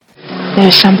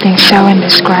There's something so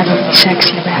indescribably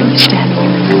sexy about you standing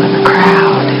in the middle of a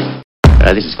crowd.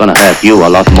 This is going to hurt you a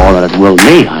lot more than it will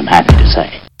me, I'm happy to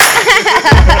say.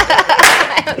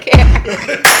 I don't care.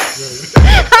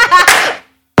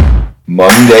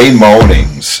 Monday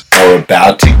mornings are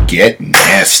about to get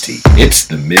nasty. It's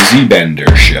the Mizzy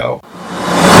Bender Show.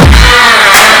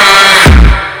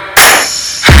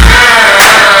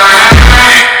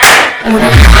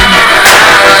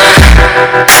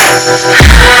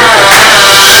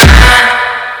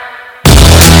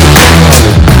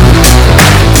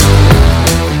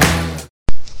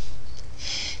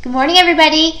 Good morning,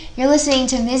 everybody. You're listening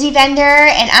to Mizzy Bender,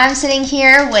 and I'm sitting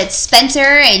here with Spencer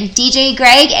and DJ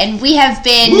Greg, and we have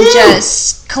been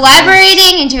just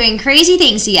collaborating and doing crazy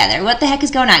things together. What the heck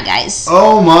is going on, guys?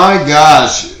 Oh my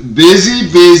gosh.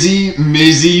 Busy,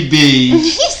 Mizzy B.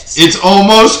 It's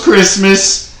almost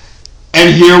Christmas,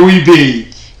 and here we be.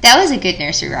 That was a good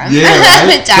nursery rhyme. Yeah,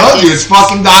 right? Told you, it's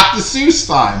fucking Dr. Seuss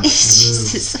time.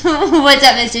 Jesus. What's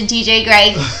up, Mr. DJ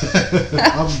Greg?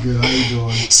 I'm good. How you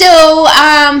doing? So,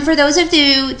 for those of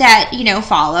you that,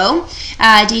 follow,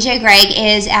 DJ Greg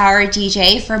is our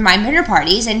DJ for Mindbender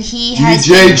Parties, and he has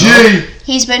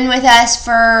he's been with us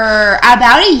for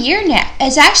about a year now.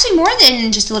 It's actually more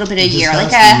than just a little bit of a year,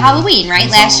 like Halloween, right?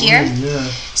 Last year. Yeah.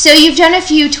 So you've done a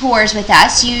few tours with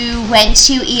us. You went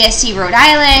to ESC Rhode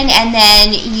Island, and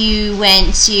then you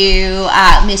went to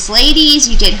Miss Ladies,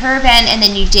 you did Herban, and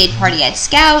then you did Party at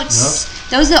Scouts. Yep.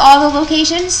 Those are all the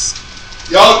locations?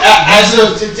 As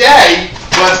of today,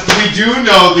 but we do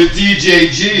know that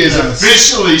DJ G is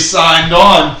officially signed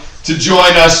on to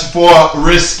join us for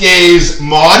Risque's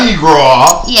Mardi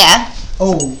Gras. Yeah.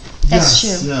 Oh, that's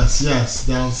true. Yes,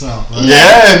 down south. Right?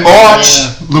 Yeah, in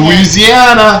March,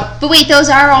 Louisiana. But wait, those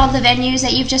are all the venues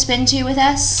that you've just been to with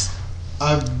us?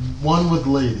 One with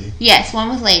Lady. Yes, one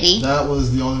with Lady. That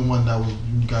was the only one that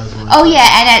you guys were. Oh yeah,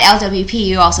 and at LWP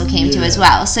you also came to as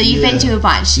well. So you've been to a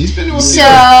bunch. He's been to a So,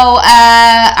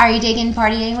 are you digging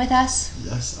partying with us?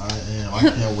 Yes, I am. I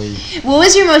can't wait. What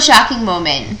was your most shocking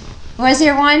moment? Was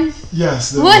there one?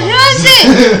 Yes. What was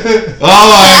it? Oh,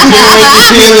 I can't wait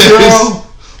to hear this. Girl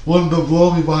wanted to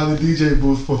blow me behind the DJ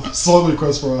booth for a song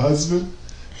request for her husband.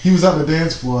 He was at the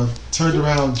dance floor, turned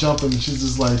around, jumping, and she's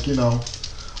just like,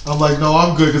 I'm like, no,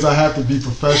 I'm good because I have to be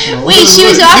professional. Wait, she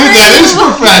was offering. Dude, that is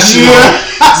professional.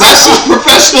 That's as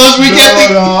professional as we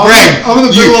get. Greg, I'm in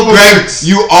the middle of a mix.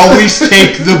 You always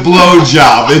take the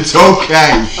blowjob. It's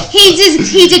okay. He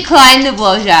declined the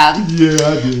blowjob. Yeah,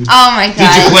 I did. Oh my god. Did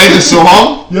you play the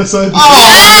song? Yes, I did.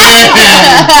 Oh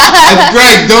man, and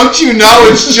Greg, don't you know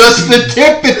it's just the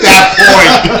tip at that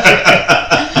point?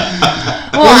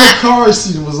 Well, the car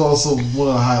scene was also one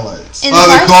of the highlights. The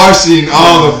car scene.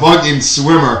 Oh, the fucking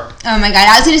swimmer. Oh my god,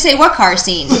 I was going to say, what car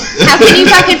scene? How can you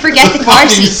fucking forget the car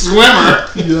scene? Swimmer.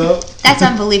 Yep. That's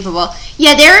unbelievable.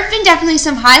 Yeah, there have been definitely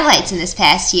some highlights in this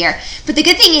past year. But the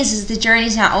good thing is the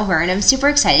journey's not over, and I'm super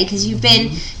excited because you've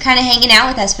been kind of hanging out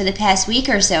with us for the past week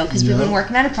or so because we've been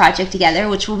working on a project together,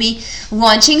 which will be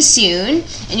launching soon.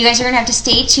 And you guys are going to have to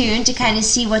stay tuned to kind of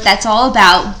see what that's all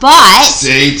about. But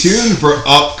stay tuned for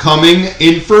upcoming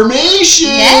information.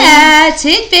 Yeah,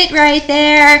 tidbit right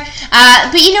there.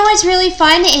 But you know what's really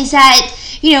fun is that,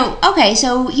 okay,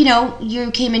 so, you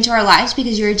came into our lives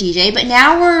because you're a DJ, but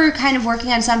now we're kind of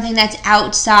working on something that's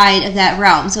outside of that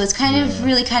realm. So it's kind of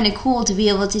really kind of cool to be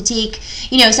able to take,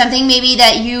 something maybe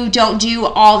that you don't do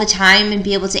all the time and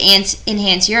be able to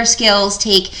enhance your skills,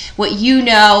 take what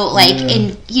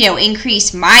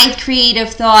increase my creative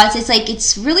thoughts. It's like,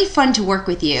 it's really fun to work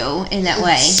with you in that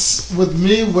way. With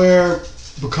me, where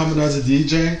becoming as a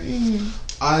DJ,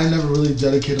 I never really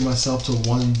dedicated myself to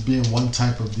being one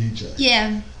type of DJ.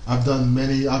 Yeah. I've done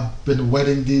many. I've been a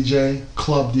wedding DJ,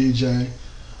 club DJ,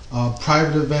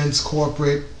 private events,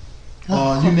 corporate.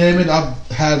 You name it, I've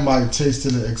had my taste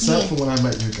in it, except for when I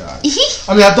met you guys.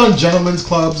 I mean, I've done gentlemen's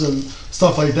clubs and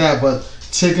stuff like that, but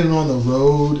taking it on the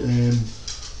road and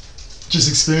just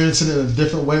experiencing it in a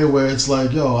different way where it's like,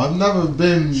 I'm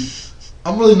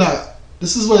really not.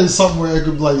 This is where it's something where it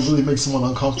could really make someone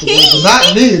uncomfortable, but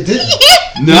not me. It didn't.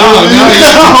 No,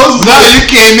 you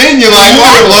came in, you're like,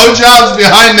 what, blowjobs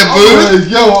behind the booth? Like,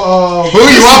 who,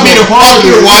 you want me to fuck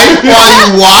your wife while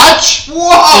you watch?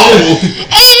 Whoa!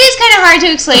 And it is kind of hard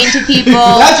to explain to people.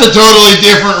 That's a totally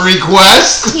different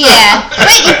request. Yeah,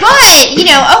 but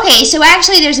okay, so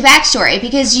actually there's a backstory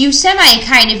because you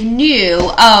kind of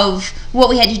knew of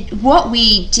what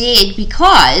we did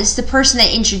because the person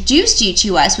that introduced you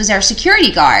to us was our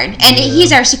security guard, and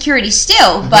he's our security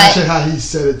still. But imagine how he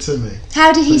said it to me.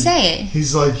 How did he say it?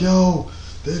 He's like, "Yo,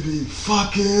 they be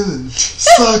fucking and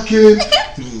sucking.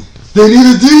 They need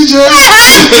a DJ."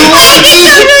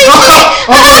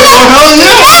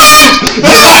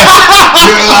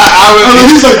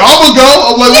 he's like, I'm gonna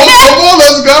go. I'm like, well, come on,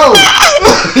 let's go.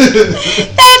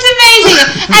 That's amazing.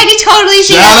 I could totally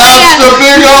see Shout that. out to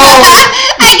Big O.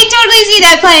 I could totally see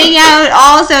that playing out.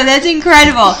 Also, that's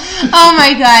incredible. Oh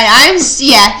my god,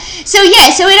 So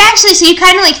it actually, so you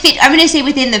kind of like fit. I'm gonna say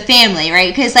within the family,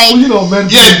 right? Because like, men.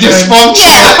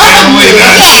 Dysfunctional family.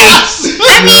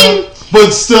 I mean.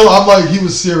 But still, I'm like, he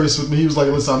was serious with me. He was like,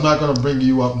 listen, I'm not going to bring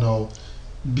you up, no.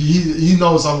 He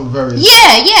knows I'm very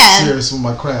serious with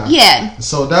my craft. Yeah.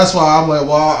 So that's why I'm like,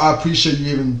 well, I appreciate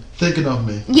you even thinking of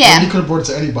me. Yeah. And you could have brought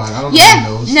it to anybody. I don't know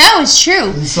who knows. No, it's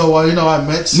true. And so, I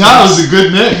met Spence. No, it was a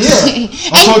good mix. Yeah.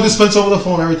 I talked to Spence over the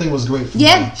phone. Everything was great for me.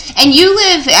 Yeah. And you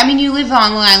live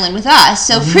on Long Island with us.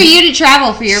 So for you to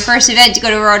travel for your first event to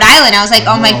go to Rhode Island, I was like,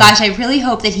 oh my gosh, I really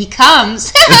hope that he comes.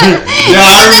 I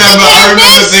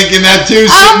remember thinking that too,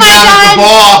 sitting down at the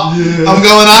bar. Yeah. I'm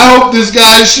going, I hope this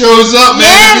guy shows up, man.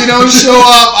 If he don't show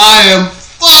up, I am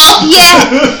fucked.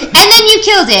 Yeah. And then you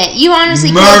killed it. You honestly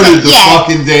murdered the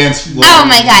fucking dance floor. Oh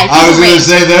my god. I was going to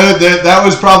say that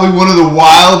was probably one of the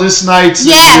wildest nights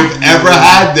that we've ever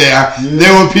had there. Yeah.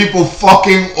 There were people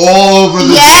fucking all over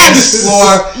the dance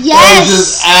floor. Yes. It was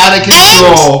just out of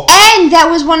control. And that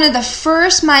was one of the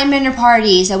first Mindbender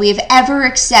parties that we have ever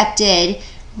accepted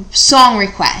song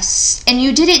requests, and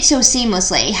you did it so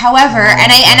seamlessly. However,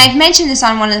 and I've mentioned this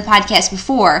on one of the podcasts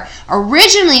before,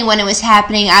 originally when it was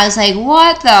happening, I was like,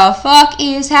 what the fuck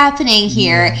is happening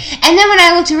here? And then when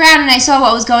I looked around and I saw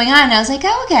what was going on, I was like,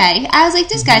 oh, okay. I was like,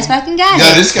 this guy's fucking got it.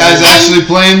 Yeah, this guy's actually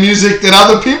playing music that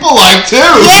other people like too.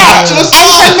 Yeah, not just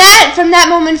and from that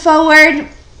moment forward,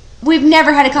 we've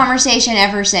never had a conversation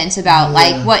ever since about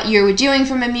like what you were doing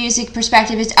from a music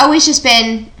perspective. It's always just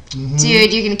been,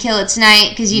 dude, you're gonna kill it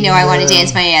tonight because I want to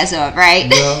dance my ass off,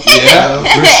 right? Yeah,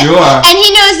 for sure. And he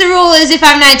knows the rule is if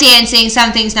I'm not dancing,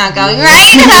 something's not going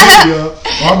right. Or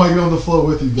I might get on the floor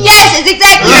with you guys. Yes, it's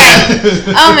exactly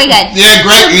right. Oh my god. Yeah,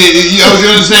 great. I was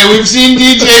gonna say we've seen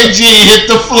DJ G hit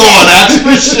the floor. That's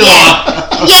for sure.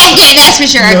 Yeah, that's for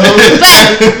sure.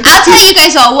 But I'll tell you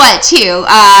guys all what too.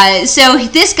 So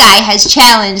this guy has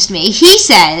challenged me. He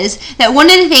says that one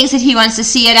of the things that he wants to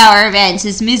see at our events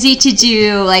is Mizzy to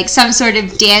do like some sort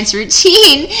of dance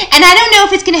routine, and I don't know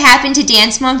if it's going to happen to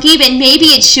Dance Monkey, but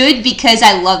maybe it should because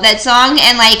I love that song,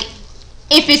 and like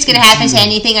if it's going to happen to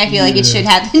anything, I feel like it should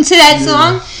happen to that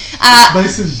song.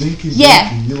 Nice and dinky.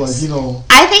 You're like,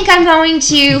 I think I'm going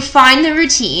to find the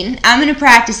routine. I'm going to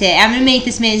practice it. I'm going to make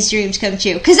this man's dreams come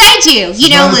true. Because I do.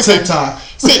 Listen. TikTok.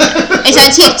 It's on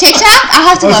TikTok? I'll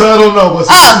have to look. I don't know, but it's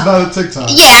not a TikTok.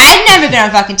 Yeah, I've never been on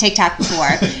fucking TikTok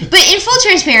before. But in full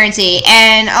transparency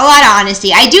and a lot of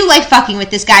honesty, I do like fucking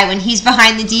with this guy when he's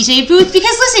behind the DJ booth.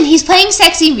 Because listen, he's playing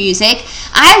sexy music.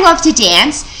 I love to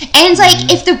dance. And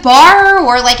like, if the bar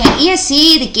or like an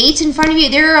ESC, the gates in front of you,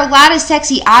 there are a lot of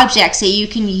sexy objects that you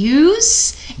can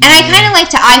use. And I kind of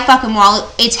like to eye fuck him while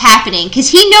it's happening, because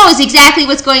he knows exactly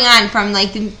what's going on from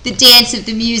like the dance of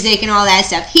the music and all that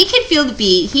stuff. He can feel the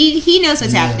beat. He knows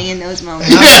what's happening in those moments.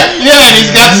 Yeah, and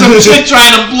he's got some chick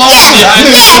trying to blow him.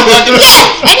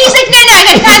 And he's like, no,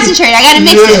 I gotta concentrate. I gotta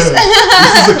mix this.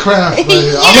 This is a craft right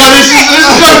here. This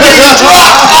is gonna be a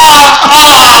drop.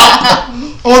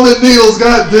 On the needles,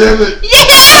 god damn it.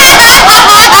 That's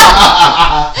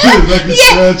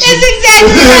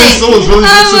exactly right. Someone's really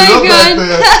mixing it up back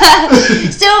there.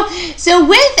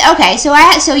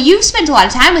 So you've spent a lot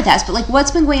of time with us, but like what's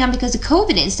been going on because of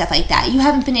COVID and stuff like that? You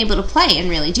haven't been able to play and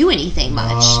really do anything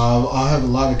much. I have a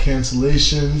lot of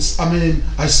cancellations. I mean,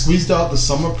 I squeezed out the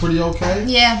summer pretty okay.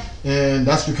 Yeah. And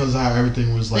that's because how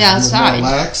everything was like a little more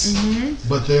relaxed. Mm-hmm.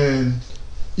 But then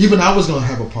even I was gonna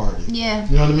have a party. Yeah.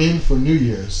 You know what I mean? For New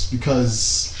Year's,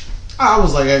 because I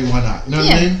was like, hey, why not? You know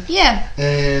what I mean? Yeah.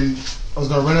 And I was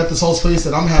gonna rent out this whole space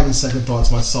that I'm having second thoughts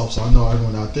myself, so I know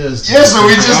everyone out there is. Yeah, so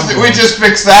we just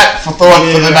fixed that for thought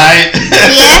for the night.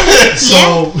 Yeah.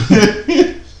 So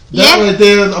that right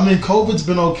there, I mean, COVID's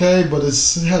been okay, but it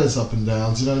had its up and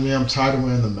downs. You know what I mean? I'm tired of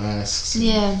wearing the masks.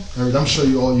 Yeah. I'm sure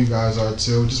all you guys are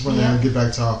too. Just want to get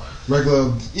back to our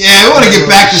regular. Yeah, we want to get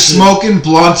back to smoking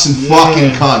blunts and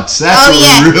fucking cunts. That's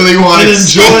what we really want to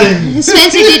enjoying.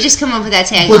 Spencer did just come up with that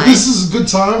tagline. But this is a good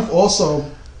time also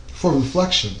for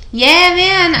reflection. Yeah,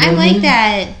 man, I like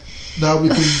that. Now we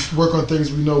can work on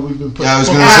things we know we've been putting. Yeah, I was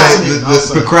going to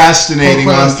say the procrastinating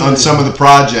on some of the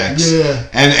projects. Yeah.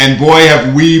 And boy,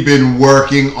 have we been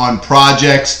working on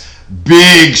projects.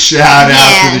 Big shout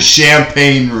out to the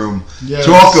Champagne Room. Yes.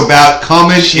 Talk about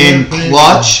coming in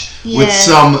clutch with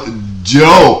some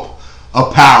dope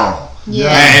apparel.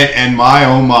 Yeah. And my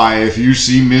oh my, if you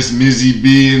see Miss Mizzy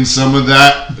B in some of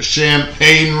that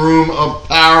Champagne Room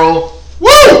apparel,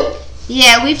 woo!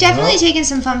 Yeah, we've definitely taken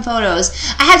some fun photos.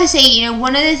 I have to say, you know,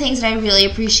 one of the things that I really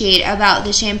appreciate about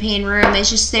the Champagne Room is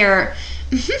just their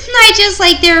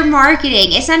their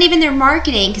marketing. It's not even their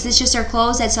marketing because it's just their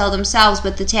clothes that sell themselves,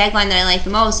 but the tagline that I like the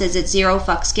most is it's 0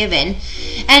 fucks given.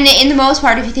 And in the most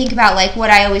part, if you think about like what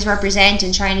I always represent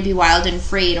and trying to be wild and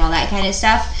free and all that kind of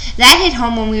stuff, that hit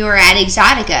home when we were at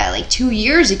Exotica like 2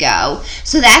 years ago.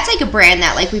 So that's like a brand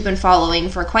that like we've been following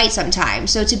for quite some time.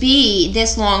 So to be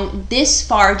this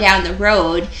far down the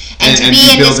road and to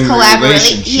be in this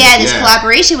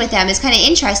collaboration with them is kind of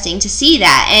interesting to see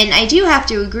that. And I do have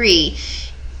to agree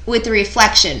with the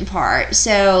reflection part.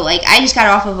 So like I just got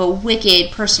off of a wicked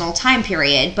personal time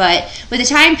period, but with the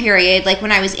time period, like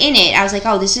when I was in it, I was like,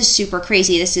 oh, this is super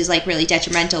crazy, this is like really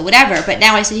detrimental, whatever. But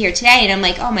now I sit here today and I'm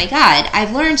like, oh my god,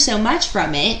 I've learned so much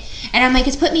from it, and I'm like,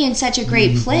 it's put me in such a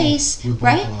great place,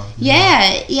 right?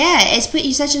 It's put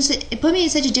me in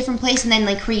such a different place, and then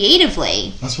like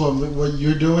creatively, that's what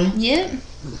you're doing. Yeah,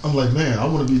 I'm like, man, I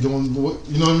want to be doing what,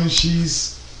 you know what I mean?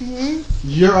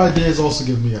 Your ideas also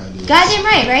give me ideas. Goddamn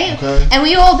right? Okay. And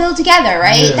we all build together,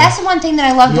 right? Yeah. That's the one thing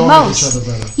that I love the most. Make each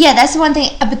other better. Yeah, that's the one thing.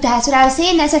 But that's what I was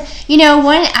saying. That's when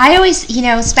I always,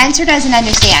 Spencer doesn't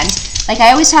understand. Like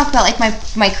I always talk about like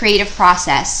my creative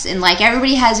process, and like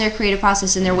everybody has their creative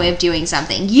process and their way of doing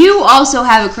something. You also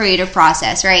have a creative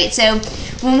process, right? So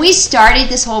when we started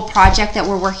this whole project that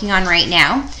we're working on right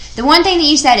now, the one thing that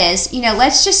you said is,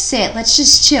 let's just sit, let's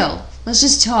just chill. Let's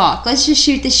just talk. Let's just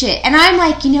shoot the shit. And I'm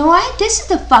like, you know what? This is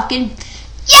the fucking...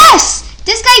 Yes!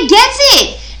 This guy gets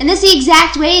it! And that's the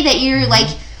exact way that you're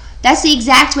like... That's the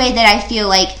exact way that I feel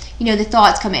like, the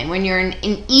thoughts come in. When you're in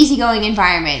an easygoing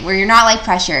environment where you're not like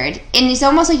pressured. And it's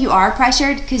almost like you are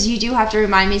pressured because you do have to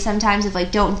remind me sometimes of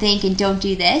like, don't think and don't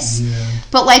do this. Yeah.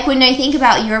 But like when I think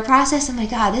about your process, I'm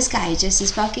like, God, this guy just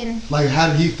is fucking... Like,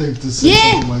 how did he think to say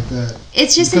something like that?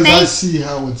 It's just because amazing. I see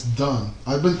how it's done.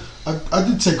 I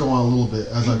did take on a little bit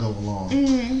as I go along.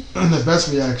 Mm-hmm. And the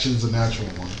best reaction is a natural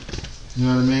one. You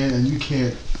know what I mean? And you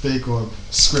can't fake or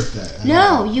script that.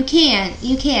 No, you can't.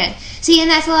 You can't. See, and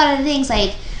that's a lot of the things,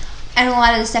 like, and a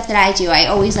lot of the stuff that I do, I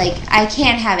always, like, I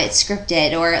can't have it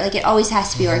scripted, or, like, it always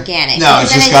has to be organic. No,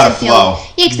 it's just gotta flow.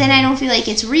 Yeah, because then I don't feel like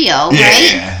it's real,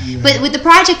 right? Yeah. But with the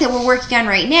project that we're working on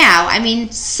right now, I mean,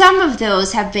 some of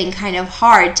those have been kind of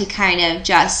hard to kind of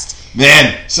just...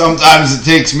 Man, sometimes it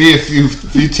takes me a few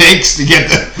takes to get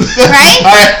the right.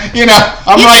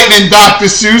 I'm writing in Dr.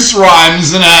 Seuss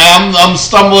rhymes, and I'm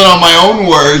stumbling on my own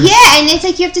words. Yeah, and it's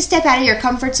like you have to step out of your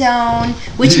comfort zone,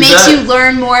 which makes you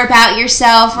learn more about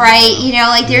yourself, right?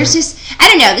 There's just, I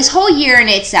don't know, this whole year in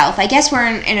itself. I guess we're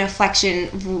in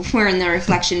the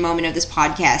reflection moment of this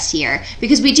podcast here,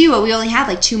 because we only have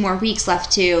like 2 more weeks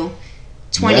left to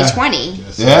 2020.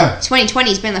 Yeah.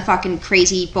 2020's been the fucking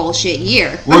crazy bullshit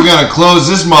year. We're gonna close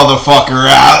this motherfucker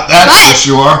out, that's for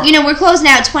sure. We're closing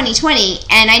out 2020,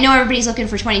 and I know everybody's looking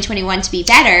for 2021 to be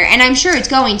better, and I'm sure it's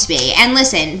going to be. And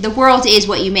listen, the world is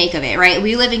what you make of it, right?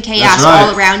 We live in chaos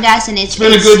all around us, and it's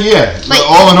been a good year.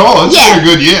 All in all, it's been a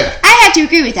good year. I have to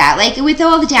agree with that. Like, with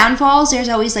all the downfalls, there's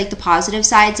always, like, the positive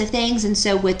sides of things, and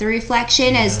so with the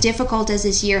reflection, as difficult as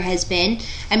this year has been,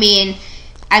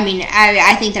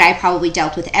 I think that I probably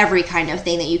dealt with every kind of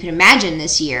thing that you can imagine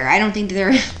this year. I don't think that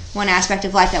there's one aspect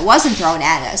of life that wasn't thrown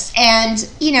at us. And,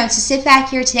 to sit back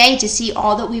here today to see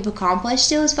all that we've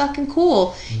accomplished, it was fucking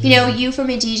cool. Mm-hmm. You from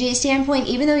a DJ standpoint,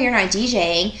 even though you're not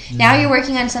DJing, now you're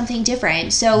working on something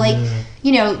different. So,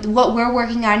 what we're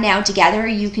working on now together,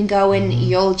 you can go and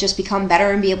you'll just become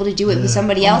better and be able to do it with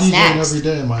somebody else DJing next. Every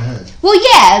day in my head. Well,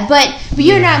 yeah, but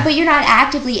you're not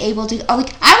actively able to.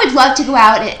 I would love to go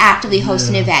out and actively host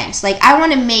an event. Like, I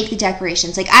want to make the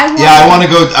decorations. Like, I want to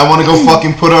go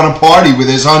fucking put on a party where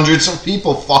there's hundreds of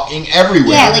people fucking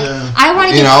everywhere. Yeah, I want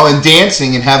to and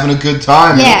dancing and having a good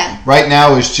time. Yeah. And right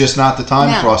now is just not the time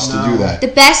for us to do that. The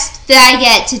best that I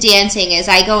get to dancing is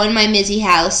I go in my Mizzy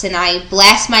house and I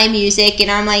blast my music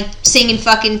and I'm like singing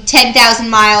fucking 10,000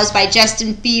 Miles by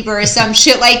Justin Bieber or some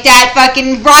shit like that,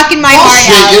 fucking rocking my heart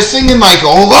out. You're singing like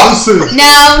Ola?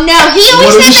 No, he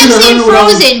always thinks I'm singing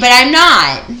Frozen, but I'm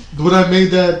not. When I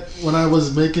made that, when I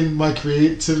was making my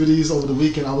creativities over the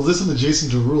weekend, I was listening to Jason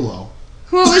Derulo.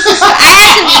 What was this?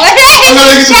 I gotta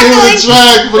get the name of the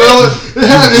track, but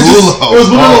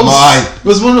it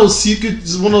was one of those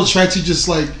secrets, one of those tracks you just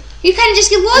like. You kind of just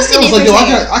get lost in it. I was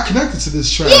like, I connected to this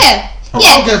track. Yeah. See,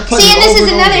 and this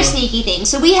is another sneaky thing.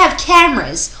 So we have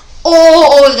cameras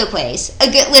all over the place.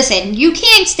 Listen, you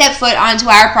can't step foot onto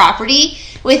our property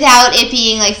without it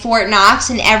being like Fort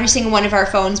Knox and every single one of our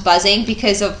phones buzzing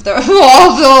because of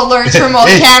all the alerts from all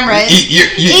the cameras.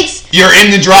 You're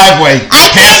in the driveway,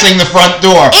 passing the front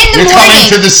door. You're coming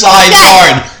to the side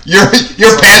yard.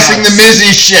 You're passing the Mizzy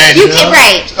shed. You can,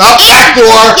 right. Up back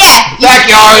door. Yeah.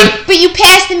 Backyard. But you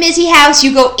pass the Mizzy house,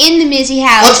 you go in the Mizzy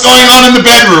house. What's going on in the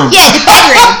bedroom? Yeah, the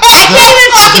bedroom.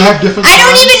 I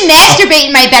don't even times? masturbate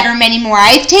in my bedroom anymore.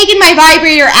 I've taken my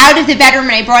vibrator out of the bedroom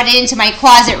and I brought it into my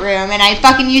closet room and I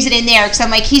fucking use it in there because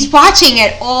I'm like, he's watching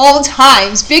at all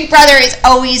times. Big brother is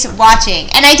always watching.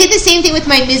 And I did the same thing with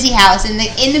my Mizzy house. In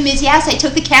the Mizzy house, I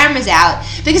took the cameras out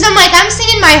because I'm like, I'm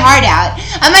singing my heart out.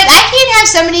 I'm like, I can't have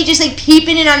somebody just like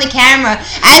peeping in on the camera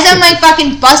as I'm like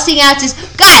fucking busting out this.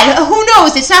 God, who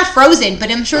knows? It's not Frozen,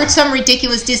 but I'm sure it's some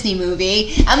ridiculous Disney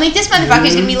movie. I'm like, this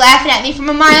motherfucker's gonna be laughing at me from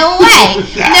a mile away.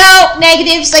 No,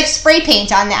 negatives, like spray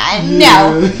paint on that.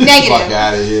 No, negative. Fuck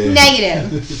out of here.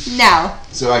 Negative. No.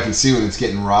 So I can see when it's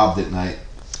getting robbed at night.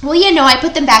 Well, yeah, no, I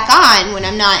put them back on when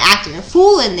I'm not acting a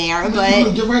fool in there,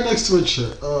 but... You're right next to a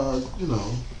chick, you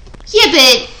know. Yeah,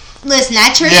 but... Listen,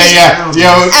 that church Okay.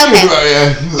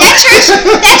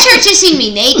 That church has seen me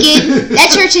naked.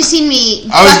 That church has seen me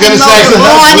I was gonna say,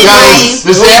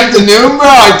 this afternoon, bro,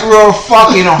 I threw a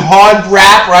fucking hard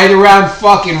rap right around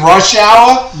fucking rush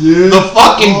hour. Yeah. The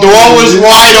fucking door was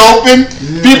wide open.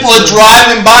 Yeah. People are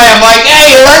driving by. I'm like,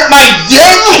 hey, you hurt my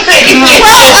dick. Okay.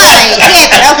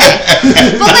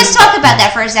 But let's talk about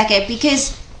that for a second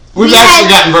because we've actually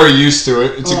gotten very used to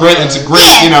it. It's a great,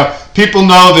 you know. People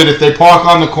know that if they park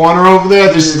on the corner over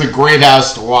there, this is a great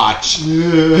house to watch.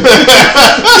 Yeah,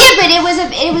 but it was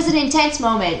an intense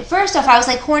moment. First off, I was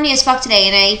like horny as fuck today,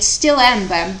 and I still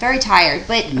am, but I'm very tired.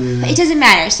 But it doesn't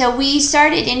matter. So we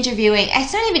started interviewing.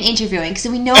 It's not even interviewing because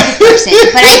we know the person,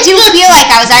 but I do feel like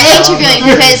I was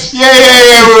interviewing because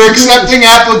we're accepting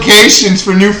applications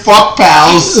for new fuck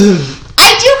pals.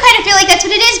 I do kind of feel like that's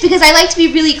what it is because I like to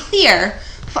be really clear.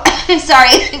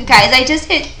 Sorry, guys, I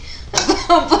just hit.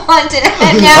 Blunt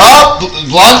and now.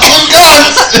 Blunts and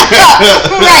guns.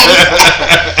 Right.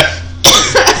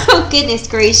 Oh goodness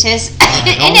gracious!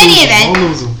 In any event,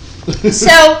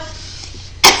 so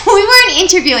we weren't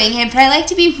interviewing him, but I like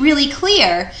to be really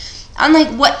clear on like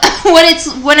what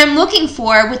I'm looking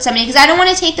for with somebody because I don't want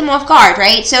to take them off guard,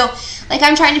 right? So. Like,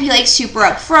 I'm trying to be, like, super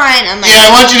upfront. I'm like... Yeah,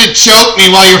 I want you to choke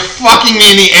me while you're fucking me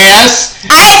in the ass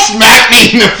and smack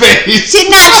me in the face.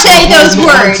 Did not say those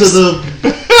words.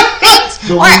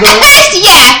 I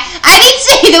didn't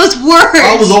say those words.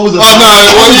 I was always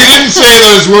you didn't say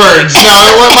those words. No,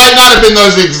 it might not have been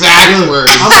those exact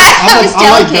words. I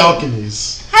like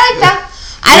balconies. I like balconies.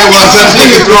 So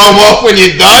you throw them off when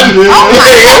you're done? Oh my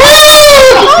God.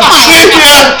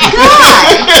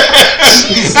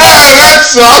 That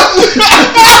sucked.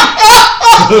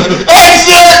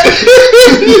 Exit!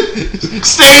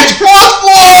 Stage 4th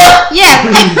floor! Yeah,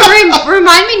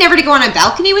 remind me never to go on a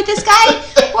balcony with this guy?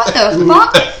 What the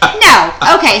fuck? No.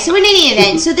 Okay, so in any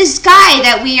event, so this guy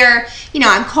that we are,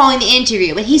 I'm calling the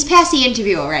interview, but he's past the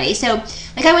interview already, so...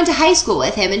 Like, I went to high school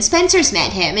with him, and Spencer's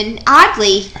met him, and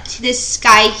oddly, this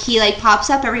guy, he, like, pops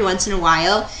up every once in a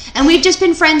while, and we've just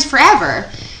been friends forever.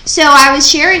 So I was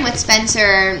sharing with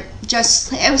Spencer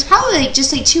it was probably,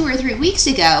 just 2 or 3 weeks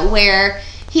ago, where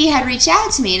he had reached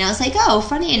out to me, and I was like, oh,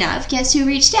 funny enough, guess who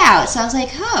reached out? So I was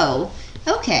like, oh,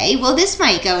 okay, well, this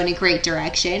might go in a great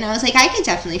direction. I was like, I could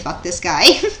definitely fuck this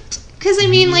guy. Because, I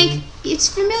mean, like, it's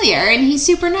familiar, and he's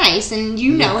super nice, and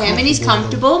you know him, and he's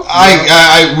comfortable.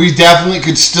 We definitely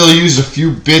could still use a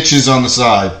few bitches on the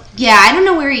side. Yeah, I don't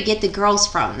know where you get the girls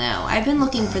from, though. I've been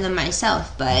looking for them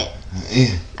myself, but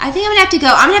I think I'm gonna have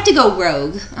to go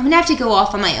rogue. I'm gonna have to go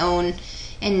off on my own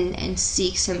and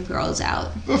seek some girls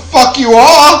out. The fuck you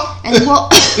are? And well,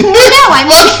 no, I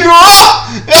mean... Fuck you are?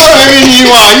 I mean, you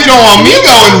don't want me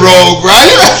going rogue, right?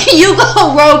 You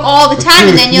go rogue all the time,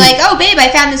 and then you're like, oh, babe,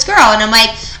 I found this girl. And I'm like,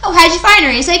 oh, how'd you find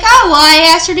her? And he's like, oh, well, I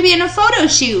asked her to be in a photo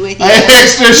shoot with you. I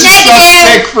asked her she sucked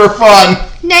dick for fun.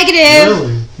 Negative.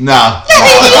 Really? No.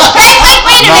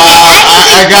 Wait a minute.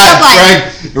 I got it,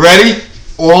 Greg. Ready?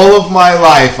 All of my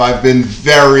life, I've been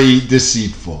very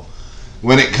deceitful.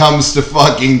 When it comes to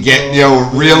fucking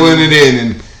reeling it in,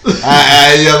 and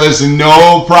listen,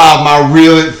 no problem. I'll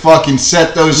reel it, fucking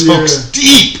set those hooks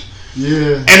deep,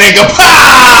 and then go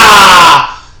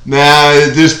pa. Now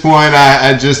at this point,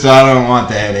 I don't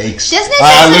want the headaches. Doesn't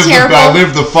it terrible? I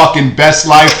live the fucking best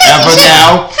life ever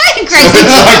now. Crazy.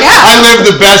 I live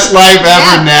the best life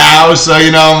ever now, so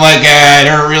I'm like, I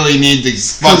don't really need to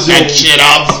fuck that shit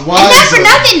up. And not for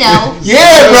nothing though.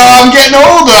 Yeah, bro, I'm getting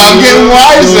older. I'm getting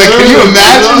wiser. Can you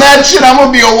imagine that shit? I'm gonna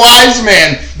be a wise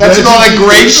man. That's what all that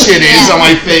gray shit is on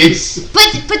my face. But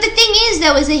the thing is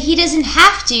though, is that he doesn't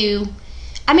have to.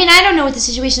 I mean, I don't know what the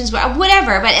situation is,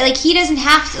 whatever, but, like, he doesn't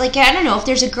have to, like, I don't know, if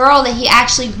there's a girl that he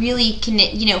actually really can,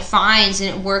 finds and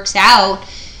it works out,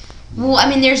 Well, I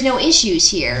mean, there's no issues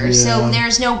here, so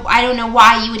there's no. I don't know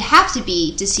why you would have to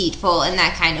be deceitful in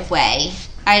that kind of way.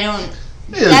 I don't.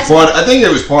 I think it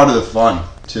was part of the fun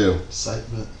too.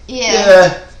 Excitement.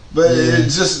 Yeah. But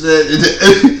it's just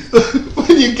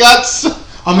when you got.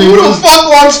 I mean, who the fuck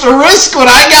wants to risk what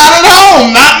I got at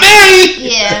home? Not me.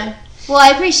 Yeah. Well, I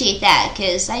appreciate that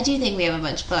because I do think we have a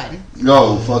bunch of fun.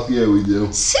 No, fuck yeah, we do.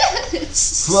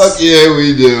 Fuck yeah,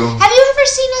 we do. Have you ever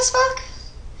seen us fuck?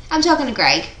 I'm talking to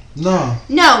Greg. No.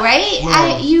 No, right?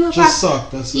 No, You just suck.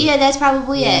 That's it. Yeah, that's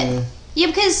probably it. Yeah,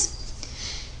 because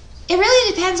it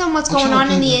really depends on what's going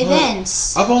on in the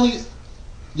events. I've only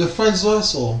your friend's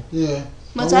vessel. Yeah.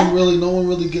 What's no that? No one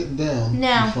really getting down.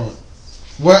 No. In front.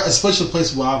 Where, especially the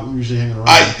place where I'm usually hanging around.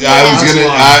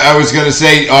 I was gonna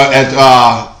say at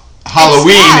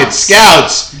Halloween at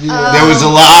Scouts, there was a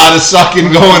lot of sucking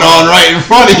going on right in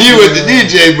front of you at the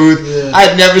DJ booth.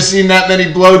 I'd never seen that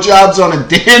many blowjobs on a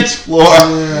dance floor.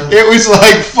 It was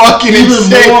like fucking even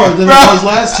insane. more than it was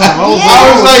last time. I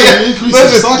was like,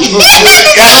 listen,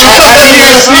 at New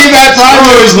Year's Eve that time,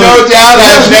 there was no doubt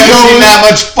I've never seen that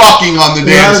much fucking on the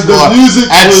dance floor.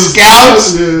 At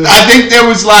Scouts, I think there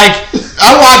was like,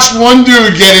 I watched one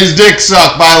dude get his dick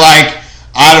sucked by like,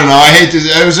 I don't know,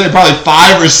 I was probably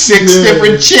 5 or 6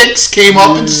 different chicks came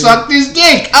up and sucked his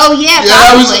dick. Oh yeah,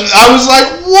 probably. I was like,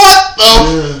 what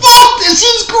the fuck? This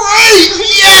is great.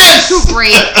 Yes.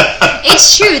 Great.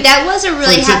 It's true. That was a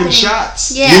really happening.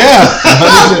 Shots. Yeah.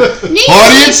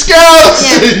 Party at Scouts.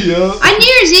 On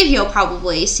New Year's Eve, you'll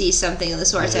probably see something of the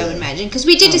sorts. I would imagine because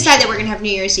we did decide that we're gonna have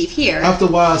New Year's Eve here. After a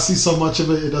while, I see so much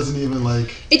of it, it doesn't even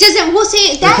like. It doesn't. We'll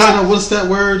see. That kind of. What's that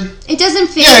word? It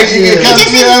doesn't fit. I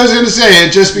was gonna say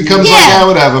it just becomes like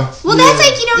whatever. Well, that's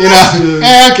like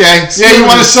okay. Yeah, you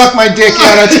want to suck my dick?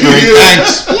 Yeah, that's great.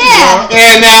 Thanks. Yeah.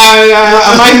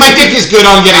 And my dick is good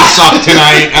on getting sucked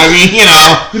tonight. I mean,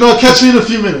 catch me in a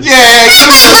few minutes. Yeah,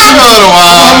 give me a little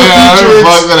while.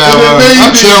 Whatever.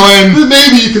 I'm chilling. Then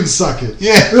maybe you can suck it.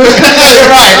 Yeah.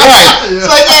 right. It's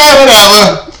like,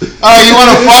 whatever. You want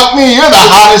to fuck me? You're the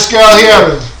hottest girl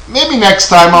here. Maybe next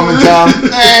time I'm in town.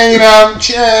 Hey, I'm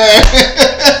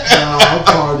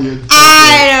partying.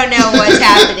 I don't know what's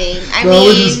happening. I mean,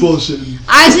 we're just bullshitting.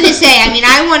 I was gonna say. I mean,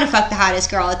 I want to fuck the hottest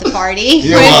girl at the party.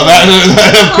 Yeah, well,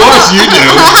 of course you do.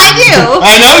 I do.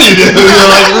 I know you do.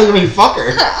 You're like, look at me, fuck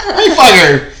her. Hey, fuck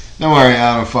her. Don't worry,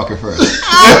 I'm gonna fuck her first.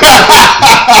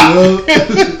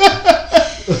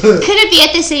 Could it be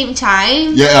at the same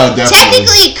time? Yeah, definitely.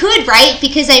 Technically, it could, right?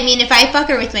 Because I mean, if I fuck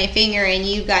her with my finger and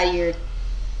you got your.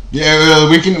 Yeah,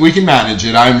 we can manage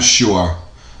it. I'm sure.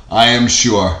 I am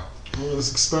sure. Well,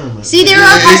 let's experiment. See, there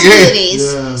are possibilities.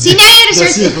 Yeah. See, now you gotta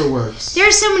start. See if it works.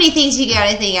 There's so many things you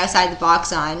gotta think outside the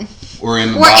box on. Or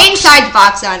inside the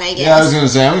box on, I guess. Yeah, I was gonna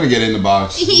say I'm gonna get in the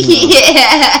box.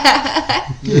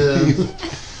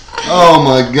 Oh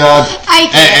my God!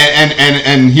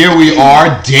 And here we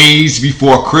are, days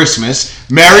before Christmas.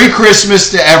 Merry Christmas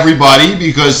to everybody,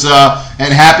 because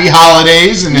and happy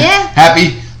holidays and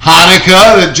happy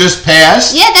Hanukkah that just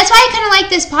passed. Yeah, that's why I kind of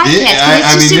like this podcast.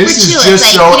 I mean, super this is chill.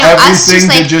 just so everything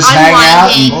to just hang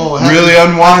out and really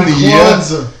unwind the year.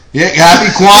 Yeah, happy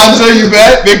Kwanzaa, you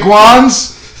bet, big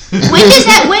Kwans. When is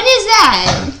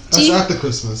that? That's after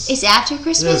Christmas. It's after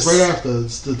Christmas? Yeah, it's right after.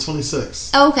 It's the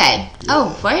 26th. Okay.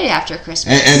 Oh, right after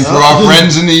Christmas. And for our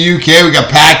friends in the UK, we got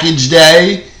Package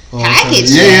Day. Package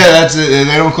Day? Yeah, that's it.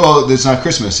 They don't call it, it's not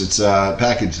Christmas, it's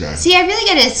Package Day. See, I really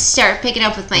got to start picking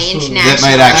up with my international that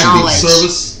might actually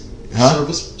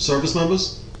knowledge. Service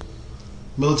members?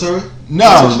 Military?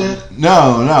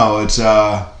 No, it's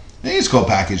I think it's called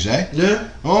Package Day. Yeah?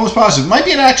 I'm almost positive. It might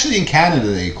be actually in Canada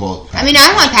they call it Package I mean, I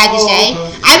want Package Day.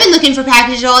 Okay. I've been looking for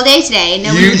packages all day today, and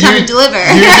nobody would come and deliver.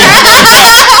 You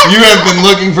have been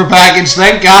looking for package.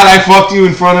 Thank God I fucked you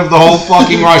in front of the whole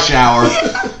fucking rush hour.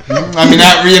 I mean,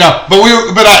 that,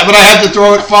 but I had to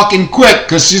throw it fucking quick,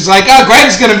 because she's like, oh,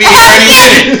 Greg's gonna be here any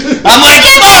minute. I'm like,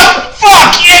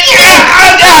 fuck,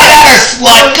 that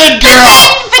slut, good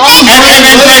girl. And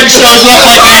then shows up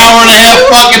like an hour and a half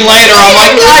fucking later. I'm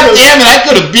like, God damn it, I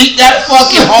could have beat that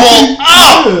fucking hole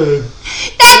up.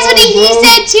 That's what he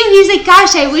said too. He's like,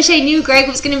 gosh, I wish I knew Greg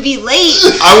was going to be late.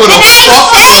 I would have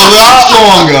fucked him a lot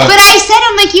longer. But I said,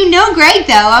 I'm like, you know Greg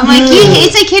though. I'm like,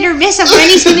 it's like hit or miss on when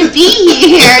he's going to be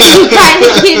here. You kind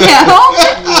of,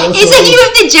 It's like you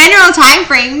have the general time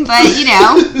frame, but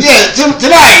Yeah,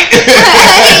 tonight.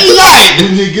 Yeah.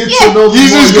 When you get to know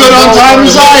he's as good on time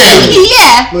as I am.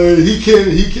 Yeah. Like, he can.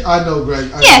 I know Greg.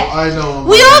 I know him.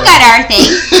 We all got our thing,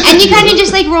 and you kind of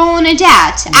just like roll and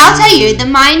adapt. I'll tell you, the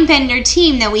Mindbender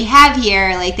team that we have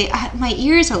here, like my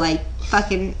ears are like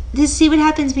fucking... See what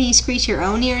happens when you screech your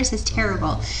own ears? That's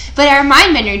terrible. But our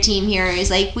Mindbender team here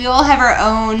is like, we all have our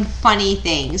own funny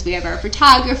things. We have our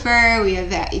photographer, we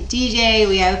have a DJ,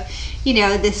 we have, you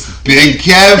know, this... Big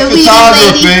Kev the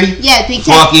photography. Photography. Yeah, Big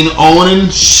Kev. Fucking owning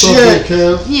shit.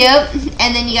 Yep.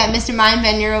 And then you got Mr.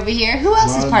 Mindbender over here. Who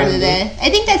else is part of the... I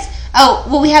think that's... Oh,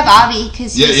 well, we have Avi,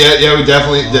 because... Yeah, we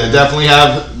definitely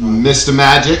have Mr.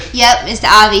 Magic. Yep, Mr.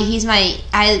 Avi. He's my...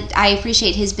 I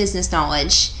appreciate his business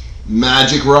knowledge.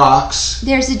 Magic rocks.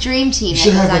 There's a dream team You that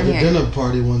should goes have on like a here. dinner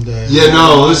party one day. Yeah,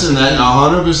 no, listen, that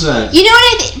 100%. You know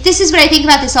what this is what I think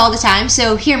about this all the time,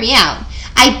 so hear me out.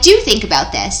 I do think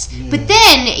about this, but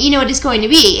then, you know what it's going to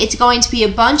be? It's going to be a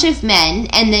bunch of men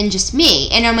and then just me.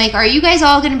 And I'm like, are you guys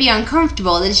all going to be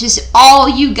uncomfortable? That it's just all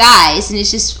you guys, and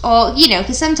it's just all, you know,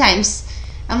 because sometimes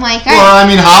I'm like, all right. Well, I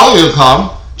mean, Holly will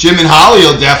come. Jim and Holly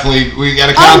will definitely. We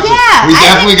gotta count. We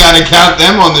definitely gotta count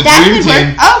them on the dream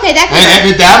team. Okay, that could work. And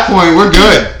at that point, we're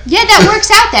good. Yeah, that works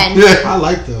out then. Yeah. I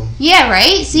like them. Yeah,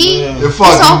 right? See? Yeah. They're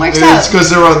fucking, this all works out. It's because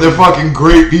they're fucking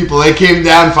great people. They came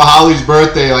down for Holly's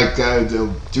birthday like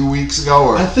 2 weeks ago,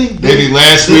 or I think maybe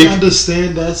last week. week. They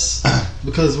understand us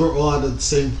because we're all at the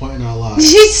same point in our lives.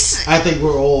 I think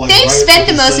we're all like. They've spent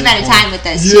the most amount of time with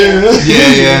us. Too.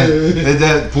 Yeah. And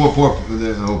that poor.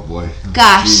 Oh boy.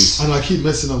 Gosh. I know. I keep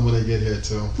missing them when they get here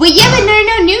too. Well, yeah, but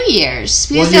no, New Year's.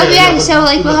 Because they'll be out, so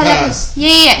like we'll have.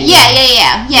 Yeah.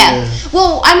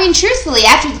 Well, I mean, truthfully,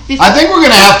 after. I think we're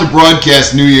gonna have to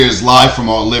broadcast New Year's live from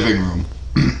our living room.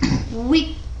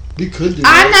 We could do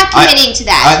I'm that. not committing to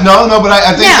that. No, but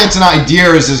I think that's an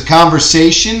idea. Is this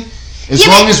conversation? As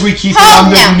long as we keep it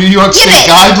under the New York State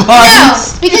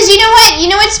guidelines. No, because you know what? You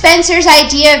know what Spencer's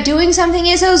idea of doing something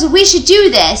is? We should do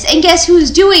this. And guess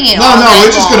who's doing it? No,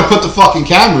 we're just going to put the fucking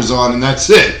cameras on and that's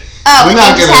it. Oh, we're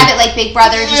not just have it like Big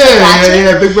Brother. Just watch it?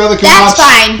 Yeah, Big Brother can That's watch.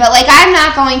 fine, but like I'm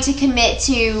not going to commit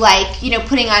to like, you know,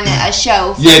 putting on a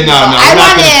show. Yeah, no, we're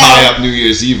not going to tie up New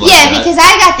Year's Eve like that. Yeah, because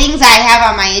I got things I have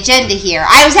on my agenda here.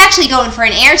 I was actually going for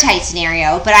an airtight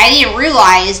scenario, but I didn't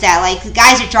realize that like the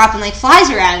guys are dropping like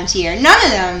flies around here. None of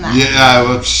them. Yeah,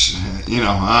 well, you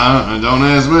know, don't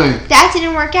ask me. That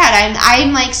didn't work out.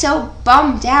 I'm like so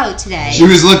bummed out today. She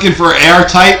was looking for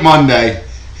airtight Monday.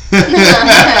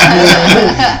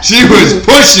 She was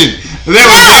pushing. There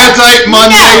was airtight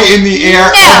Monday in the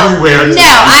air everywhere. No,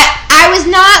 I was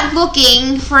not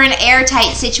looking for an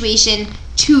airtight situation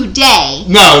today.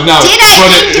 No.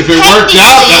 If it worked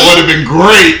out, that would have been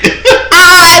great.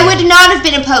 I would not have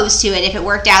been opposed to it if it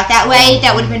worked out that way.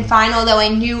 That would have been fine, although I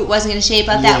knew it wasn't going to shape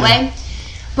up that way.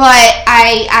 But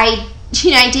I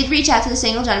did reach out to the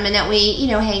single gentleman that we,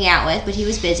 hang out with, but he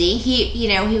was busy. He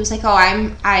was like, "Oh,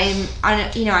 I'm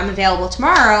available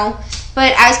tomorrow,"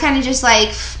 but I was kind of just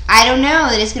like, I don't know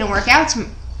that it's gonna work out.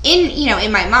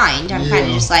 In my mind, I'm kind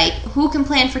of just like, who can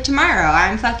plan for tomorrow?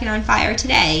 I'm fucking on fire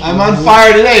today. I'm on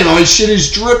fire today. My shit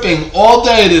is dripping all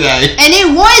day today. And it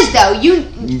was though.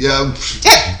 Yeah.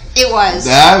 It was.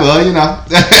 Yeah, well, It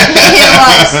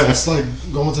was. It's like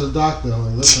going to the doctor.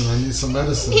 Like, listen, I need some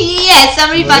medicine. Yeah,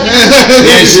 somebody fucking.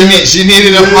 Yeah, she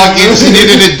needed a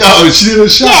dose. She needed a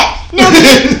shot. Yeah, no,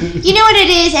 but you know what it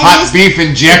is? And hot beef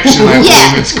injection, I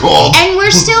believe it's called. And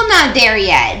we're still not there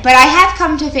yet, but I have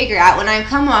come to figure out when I've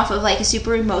come off of like a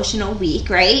super emotional week,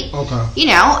 right? Okay.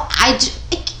 I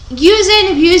use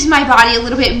and abuse my body a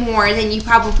little bit more than you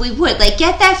probably would. Like,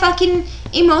 get that fucking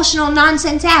emotional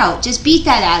nonsense out. Just beat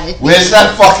that out of me. Where's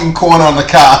that fucking corn on the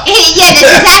cob? Yeah, that's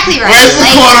exactly right. Where's the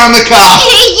corn on the cob?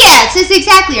 Yes, that's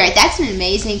exactly right. That's an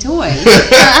amazing toy.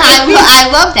 I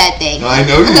love that thing. I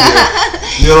know you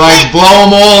do. You're like, blow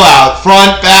them all out.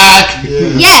 Front, back.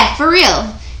 Yeah, for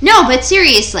real. No, but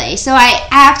seriously. So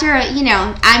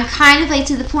I'm kind of like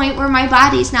to the point where my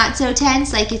body's not so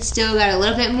tense. Like, it's still got a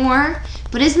little bit more.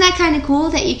 But isn't that kind of cool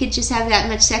that you could just have that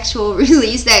much sexual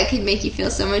release that could make you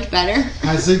feel so much better?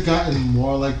 Has it gotten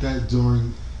more like that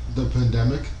during the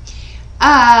pandemic?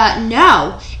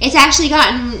 No. It's actually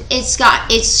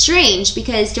it's strange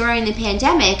because during the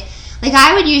pandemic, like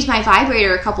I would use my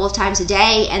vibrator a couple of times a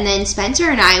day, and then Spencer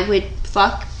and I would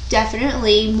fuck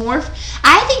definitely more.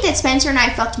 I think that Spencer and I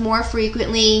fucked more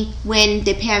frequently when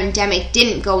the pandemic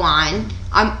didn't go on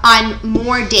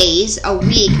more days a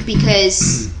week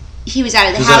because he was out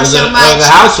of the house so much,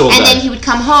 and then he would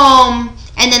come home,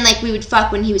 and then like we would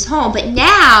fuck when he was home. But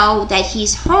now that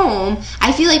he's home,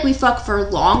 I feel like we fuck for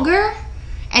longer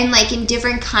and like in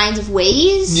different kinds of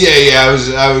ways. Yeah,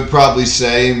 I would probably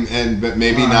say, but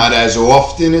maybe not as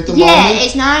often at the moment. Yeah,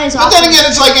 it's not as often. But then again,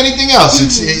 it's like anything else.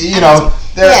 It's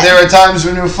there are times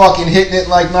when we're fucking hitting it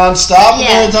like nonstop, and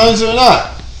there are times when we're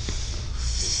not.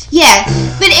 Yeah, Yeah,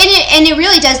 but it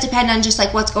really does depend on just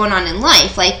like what's going on in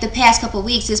life. Like the past couple of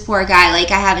weeks, this poor guy,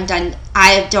 like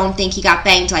I don't think he got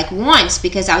banged like once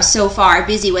because I was so far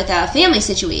busy with a family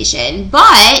situation.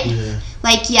 But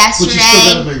like yesterday, but you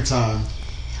still gotta make time.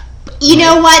 You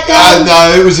know what though?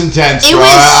 No, it was intense. It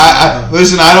was.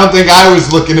 Listen, I don't think I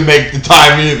was looking to make the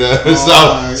time either.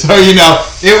 So you know,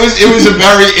 it was a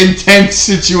very intense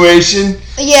situation.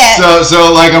 Yeah.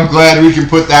 So like, I'm glad we can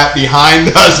put that behind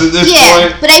us at this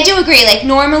point. Yeah, but I do agree. Like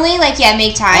normally, like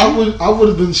make time. I would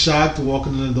have been shocked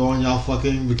walking in the door and y'all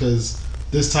fucking because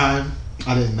this time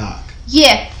I didn't knock.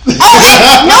 Yeah. Oh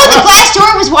no, the glass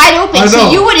door was wide open,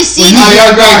 so you would have seen it. I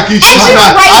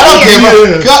don't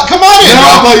care. Come on in.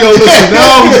 Now I'm like, yo, listen.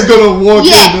 Now I'm just gonna walk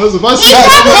in. If I say,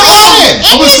 come on in,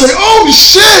 I'm gonna say, oh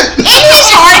shit. In his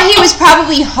heart, he was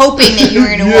probably hoping that you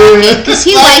were gonna walk in because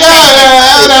he liked that.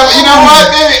 You know what?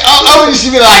 Maybe I'll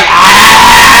just be like,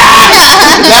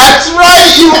 that's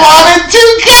right. You wanted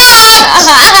two cops.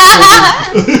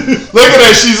 Look at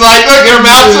her. She's like, look, her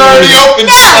mouth's already open.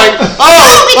 No. She's like,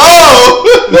 oh.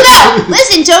 No,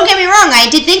 listen, don't get me wrong. I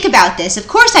did think about this. Of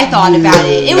course I thought about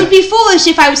it. It would be foolish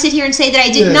if I would sit here and say that I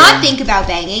did not think about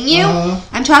banging you.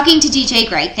 I'm talking to DJ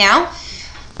Greg now.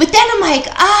 But then I'm like,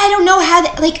 I don't know how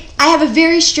I have a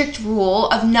very strict rule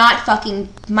of not fucking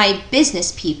my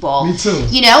business people. Me too.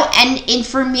 You know, and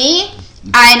for me,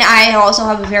 and I also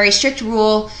have a very strict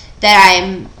rule that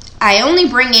I only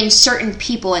bring in certain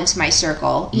people into my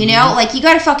circle, you know? Like, you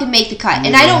gotta fucking make the cut.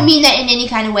 And I don't mean that in any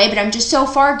kind of way, but I'm just so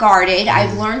far guarded.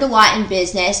 I've learned a lot in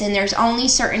business, and there's only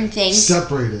certain things...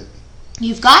 Separate it.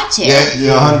 You've got to.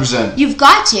 Yeah, 100%. You've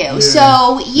got to. Yeah.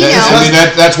 So, you know... I mean,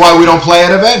 that's why we don't play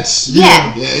at events.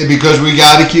 Yeah. Because we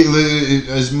gotta keep...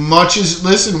 As much as...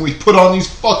 Listen, we put on these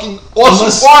fucking awesome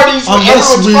parties where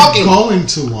everyone's fucking... going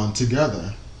to one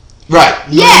together. Right.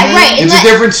 Yeah, right. It's a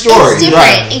different story. It's different,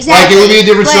 right. Exactly. Like, it would be a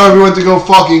different story if we went to go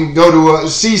to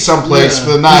see someplace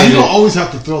for the night. You don't always have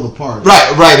to throw the party.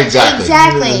 Right, exactly.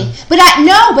 Exactly. Yeah. But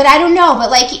I don't know. But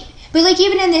like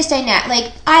even in this day now,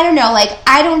 like, I don't know. Like,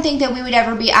 I don't think that we would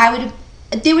ever be...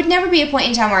 There would never be a point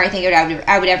in time where I think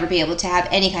I would ever be able to have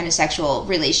any kind of sexual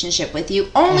relationship with you.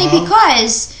 Only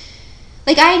because,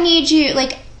 like, I need you...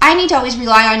 Like, I need to always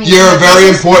rely on you. You're a very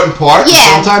important part.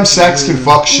 Yeah. Sometimes sex can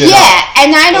fuck shit up. Yeah,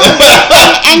 and I don't.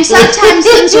 and sometimes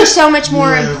things are so much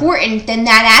more important than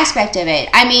that aspect of it.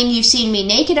 I mean, you've seen me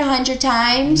naked 100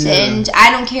 times, and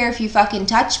I don't care if you fucking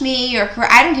touch me or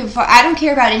I don't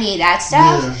care about any of that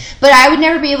stuff. Yeah. But I would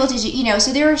never be able to, you know.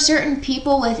 So there are certain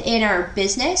people within our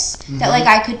business that like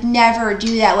I could never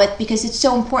do that with because it's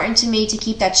so important to me to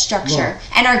keep that structure,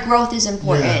 and our growth is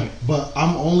important. Yeah, but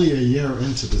I'm only a year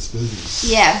into this business.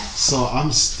 Yeah. So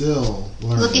I'm still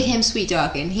learning. Look at him sweet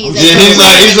talking. He's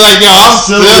like, yo, I'm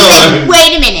still learning.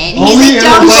 Wait a minute. Only He's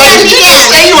like, don't shut me Did you down.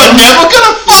 say you were never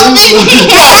gonna fuck me?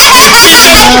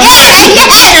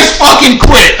 Just fucking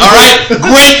quit, alright?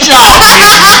 Great job.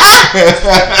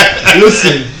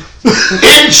 Listen.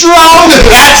 Intro,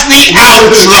 that's the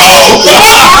outro.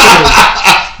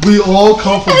 We all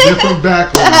come from different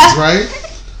backgrounds, right?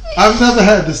 I've never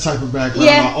had this type of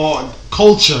background or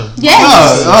culture.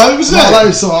 Yes.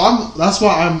 100%. So that's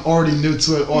why I'm already new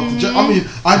to it. I mean,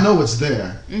 I know it's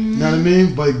there. You know what I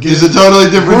mean? But it's a totally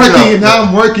different show. Now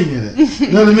I'm working in it.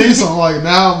 You know what I mean? So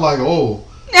I'm like, oh,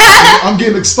 I'm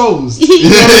getting exposed.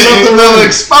 Little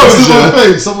exposure. My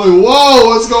face. I'm like,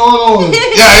 whoa, what's going on? I'm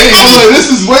like,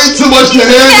 this is way too much to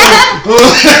handle.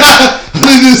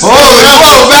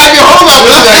 Whoa, baby, hold up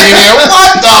a second here.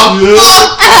 What the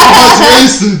fuck? I was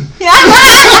racing. It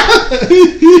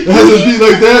hasn't been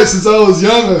like that since I was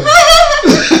younger.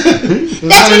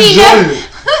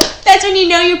 That's when you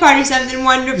know you're part of something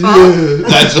wonderful. Yeah.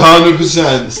 That's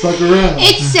 100%. Stuck around.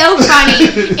 It's so funny.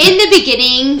 In the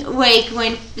beginning, like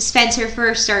when Spencer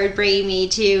first started bringing me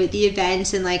to the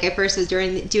events, and like I first was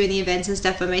doing the events and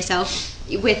stuff by myself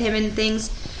with him and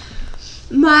things,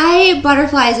 my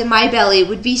butterflies in my belly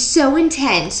would be so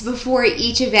intense before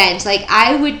each event. Like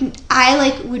I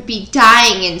would be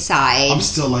dying inside. I'm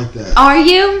still like that. Are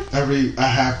you?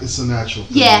 It's a natural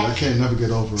thing. Yeah. I can't never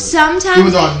get over it. Sometimes,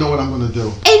 even though I know what I'm gonna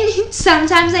do. And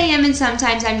sometimes I am, and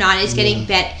sometimes I'm not. It's getting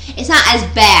bad. It's not as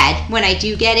bad when I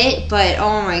do get it, but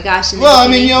oh my gosh. Well, I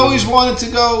mean, you always want it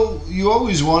to go. You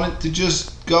always want it to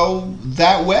just go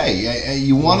that way.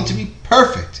 You want it to be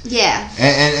perfect. Yeah.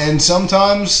 And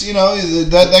sometimes, you know,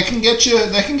 that can get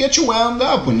you wound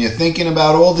up when you're thinking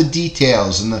about all the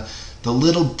details and the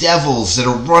little devils that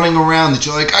are running around that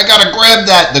you're like, I gotta grab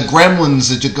that. The gremlins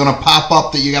that you're gonna pop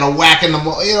up that you gotta whack in the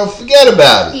wall. You know, forget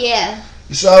about it. Yeah.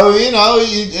 So, you know,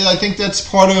 I think that's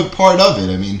part of it.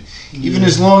 I mean, Even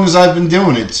as long as I've been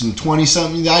doing it, some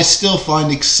 20-something, I still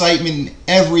find excitement in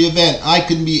every event. I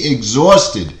can be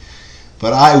exhausted,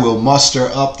 but I will muster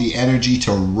up the energy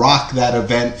to rock that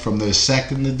event from the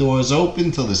second the doors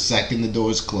open till the second the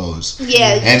doors close.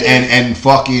 Yeah. And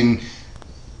fucking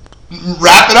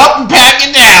wrap it up and pack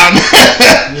it down.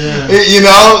 You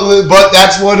know, but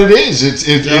that's what it is.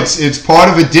 It's part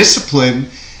of a discipline,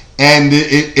 and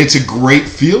it's a great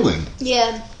feeling.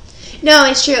 Yeah. No,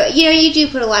 it's true. You know, you do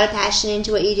put a lot of passion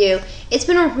into what you do. It's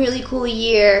been a really cool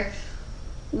year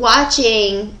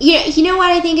watching. You know what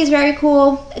I think is very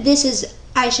cool? I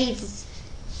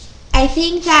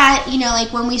think that, you know,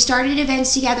 like when we started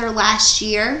events together last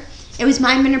year, it was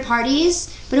Mindbender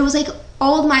Parties, but it was like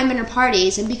old Mindbender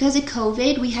Parties, and because of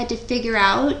COVID, we had to figure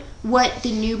out what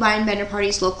the new Mindbender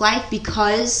Parties look like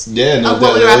because of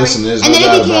what we were offering.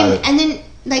 And then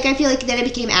like I feel like then it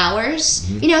became ours,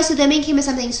 you know. So then it became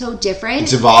something so different.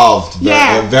 It's evolved.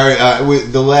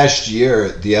 The last year,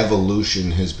 the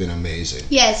evolution has been amazing.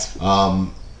 Yes.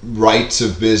 Rights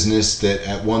of business that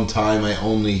at one time I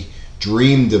only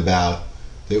dreamed about,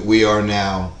 that we are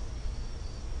now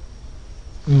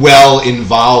well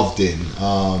involved in.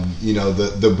 You know,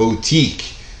 the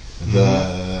boutique,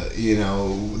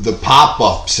 the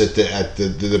pop-ups at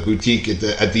the boutique,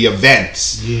 at the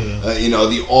events, you know,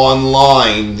 the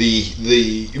online,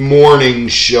 the morning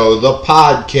show, the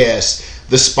podcast,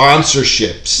 the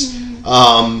sponsorships.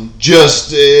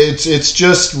 It's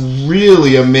just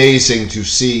really amazing to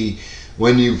see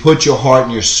when you put your heart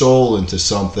and your soul into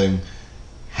something,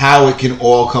 how it can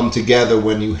all come together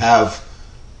when you have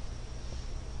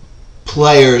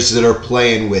players that are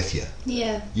playing with you.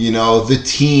 Yeah. You know, the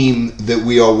team that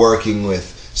we are working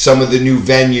with, some of the new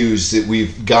venues that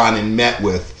we've gone and met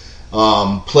with,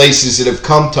 places that have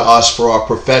come to us for our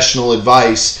professional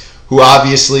advice, who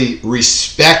obviously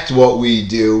respect what we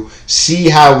do, see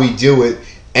how we do it,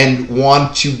 and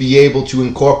want to be able to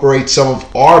incorporate some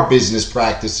of our business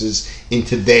practices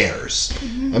into theirs. I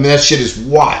mean, that shit is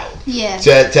wild. Yeah.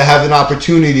 To have an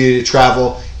opportunity to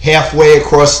travel halfway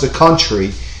across the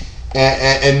country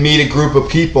and meet a group of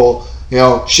people, you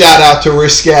know, shout out to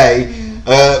Risque,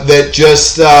 that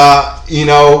just, you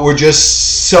know, were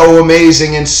just so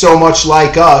amazing and so much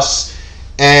like us,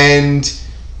 and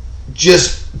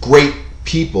just great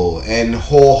people and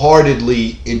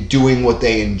wholeheartedly in doing what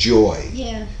they enjoy.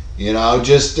 Yeah. You know,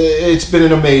 just, it's been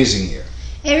an amazing year.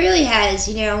 It really has,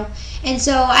 you know. And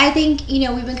so I think, you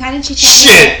know, we've been kind of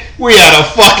chit-chatting. Shit! We had a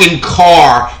fucking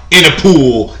car in a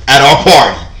pool at our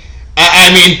party.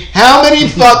 I mean, how many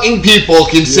fucking people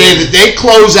can say that they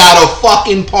close out a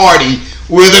fucking party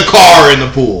with a car in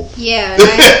the pool? Yeah.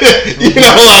 You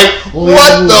know, like,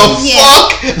 what the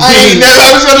fuck? I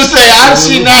was going to say, I've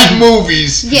seen that in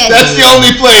movies. Yeah, that's the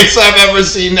only place I've ever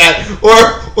seen that.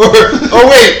 Or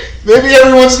wait, maybe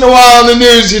every once in a while on the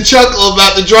news you chuckle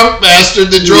about the drunk bastard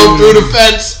that drove through the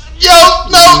fence. Yo,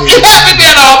 no, it happened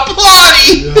at our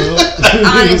party.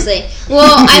 Honestly.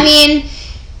 Well, I mean,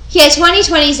 yeah,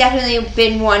 2020 has definitely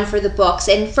been one for the books.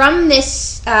 And from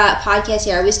this podcast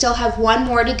here, we still have one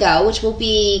more to go, which will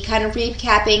be kind of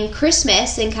recapping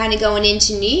Christmas and kind of going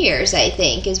into New Year's, I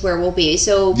think, is where we'll be.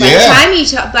 So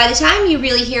by the time you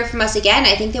really hear from us again,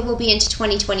 I think that we'll be into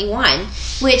 2021,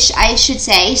 which I should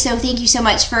say. So thank you so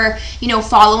much for, you know,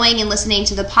 following and listening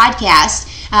to the podcast.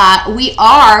 We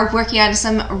are working on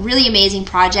some really amazing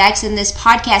projects, and this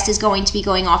podcast is going to be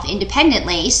going off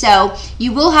independently. So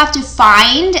you will have to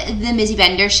find the Mizzy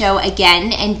Bender Show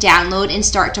again and download and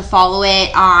start to follow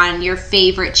it on your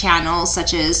favorite channels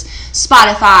such as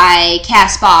Spotify,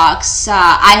 Castbox,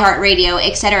 iHeartRadio,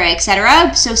 etc.,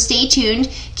 etc. So stay tuned,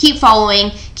 keep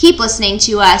following, keep listening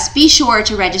to us. Be sure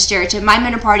to register to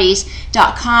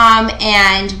mindbenderparties.com.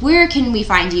 And where can we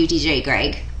find you, DJ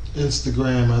Greg?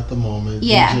 Instagram at the moment.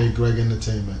 Yeah. DJ Greg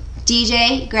Entertainment.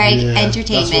 DJ Greg Entertainment.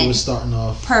 That's where we're starting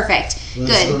off. Perfect. It's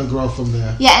Good. going to grow from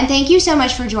there. Yeah, and thank you so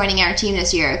much for joining our team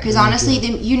this year. Because honestly,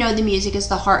 you know, the music is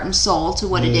the heart and soul to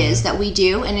what it is that we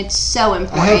do, and it's so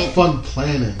important. I have fun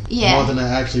planning more than I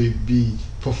actually be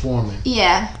performing.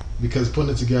 Yeah. Because putting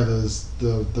it together is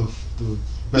the best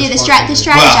the part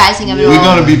strategizing of it all. We're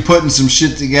going to be putting some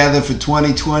shit together for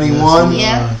 2021.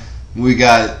 Yeah. We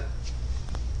got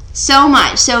so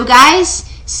much. So, guys,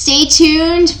 stay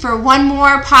tuned for one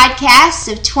more podcast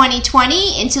of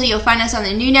 2020 until you'll find us on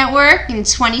the new network in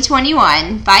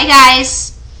 2021. Bye, guys.